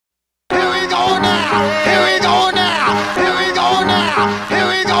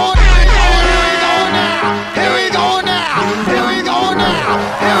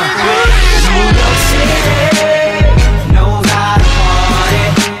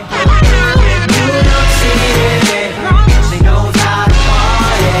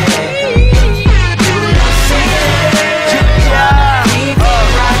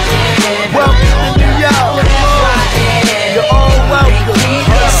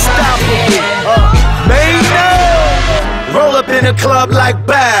club like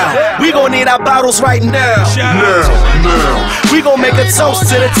bow. We gon' need our bottles right now. Now. We gon' make a toast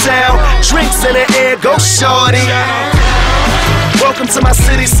to the town. Drinks in the air, go shorty. Welcome to my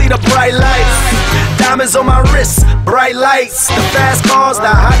city, see the bright lights. Diamonds on my wrist, bright lights. The fast cars, the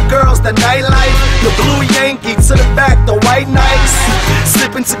hot girls, the nightlife. The blue Yankee to the back, the white nights.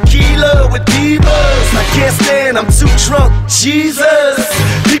 Sipping tequila with divas. I can't stand, I'm too drunk, Jesus.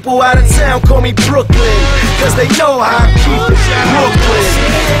 People out of town call me Brooklyn, cause they know how I keep it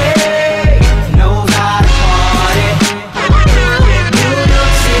Brooklyn.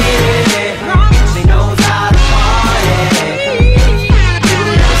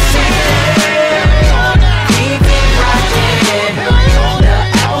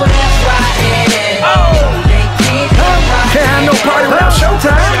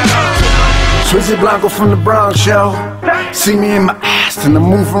 Swizz Blanco from the Bronx, yo. See me in my ass and I'm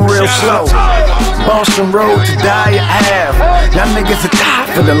moving real slow. Boston Road to die you have. Y'all niggas are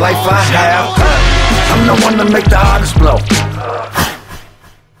die for the life I have. I'm the one to make the hardest blow.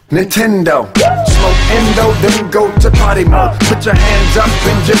 Nintendo. Smoke endo, then go to party mode. Put your hands up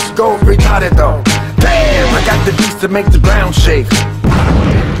and just go retarded though. Damn, I got the beats to make the ground shake.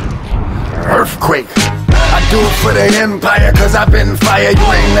 Earthquake. I do it for the empire, cause I've been fire. You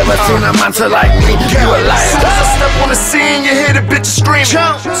ain't never seen a monster like me, you a liar. As I step on the scene, you hear the bitches screaming.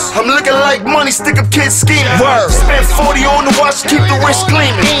 I'm looking like money, stick up kids scheming. Spent 40 on the watch, keep the wrist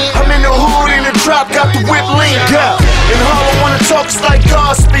gleaming. I'm in the hood, in the drop, got the whip leaning. In Harlem, wanna talk, it's like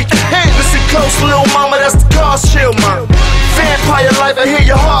God speaking. Listen close, little mama, that's the car chill, man. Vampire life, I hear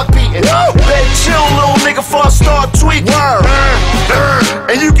your heart beating. Better chill, little nigga, before I start tweaking.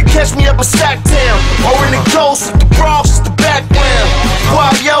 And you can catch me up in Sacktown, or in the Ghost, the Bronx, the background.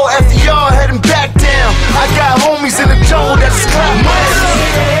 Why yo, after y'all heading back down, I got homies in the jungle that's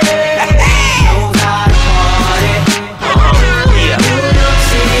clap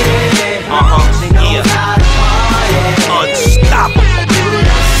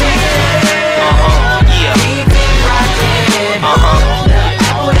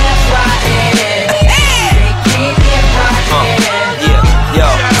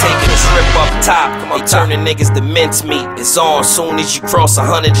They turning niggas to mincemeat. It's on soon as you cross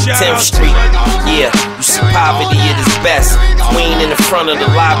 110th Street. Yeah, you see poverty at its best. Queen in the front of the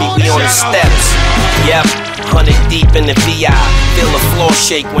lobby, we on the steps. Yep, 100 deep in the VI. Feel the floor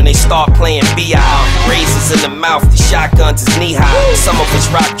shake when they start playing BI. Razors in the mouth, the shotguns is knee high. Some of us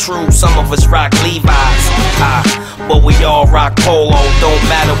rock True, some of us rock Levi's. But we all rock Polo. Don't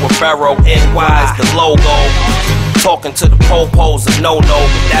matter what Barrow, NY is the logo. Talking to the po-pos a no-no,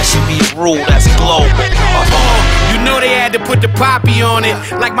 but that should be a rule that's global. You know they had to put the poppy on it.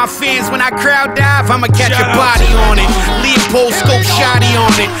 Like my fans, when I crowd dive, I'ma catch a body on it. Leopold scope shotty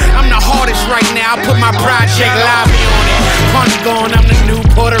on it. I'm the hardest right now, I put my project lobby on it. Punch going, I'm the new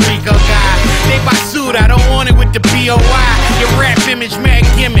Puerto Rico guy. They buy suit, I don't want it with the B.O.I. Your rap image, mad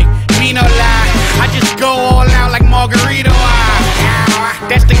gimmick, me no lie. I just go all out like Margarito.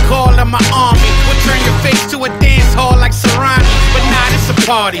 That's the call of my army. We'll turn your face to a dance hall like Serrani. But nah, this a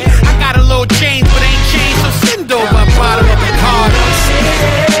party. I got a little change, but ain't changed, so send over a bottle of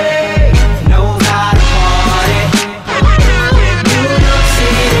Bacardi.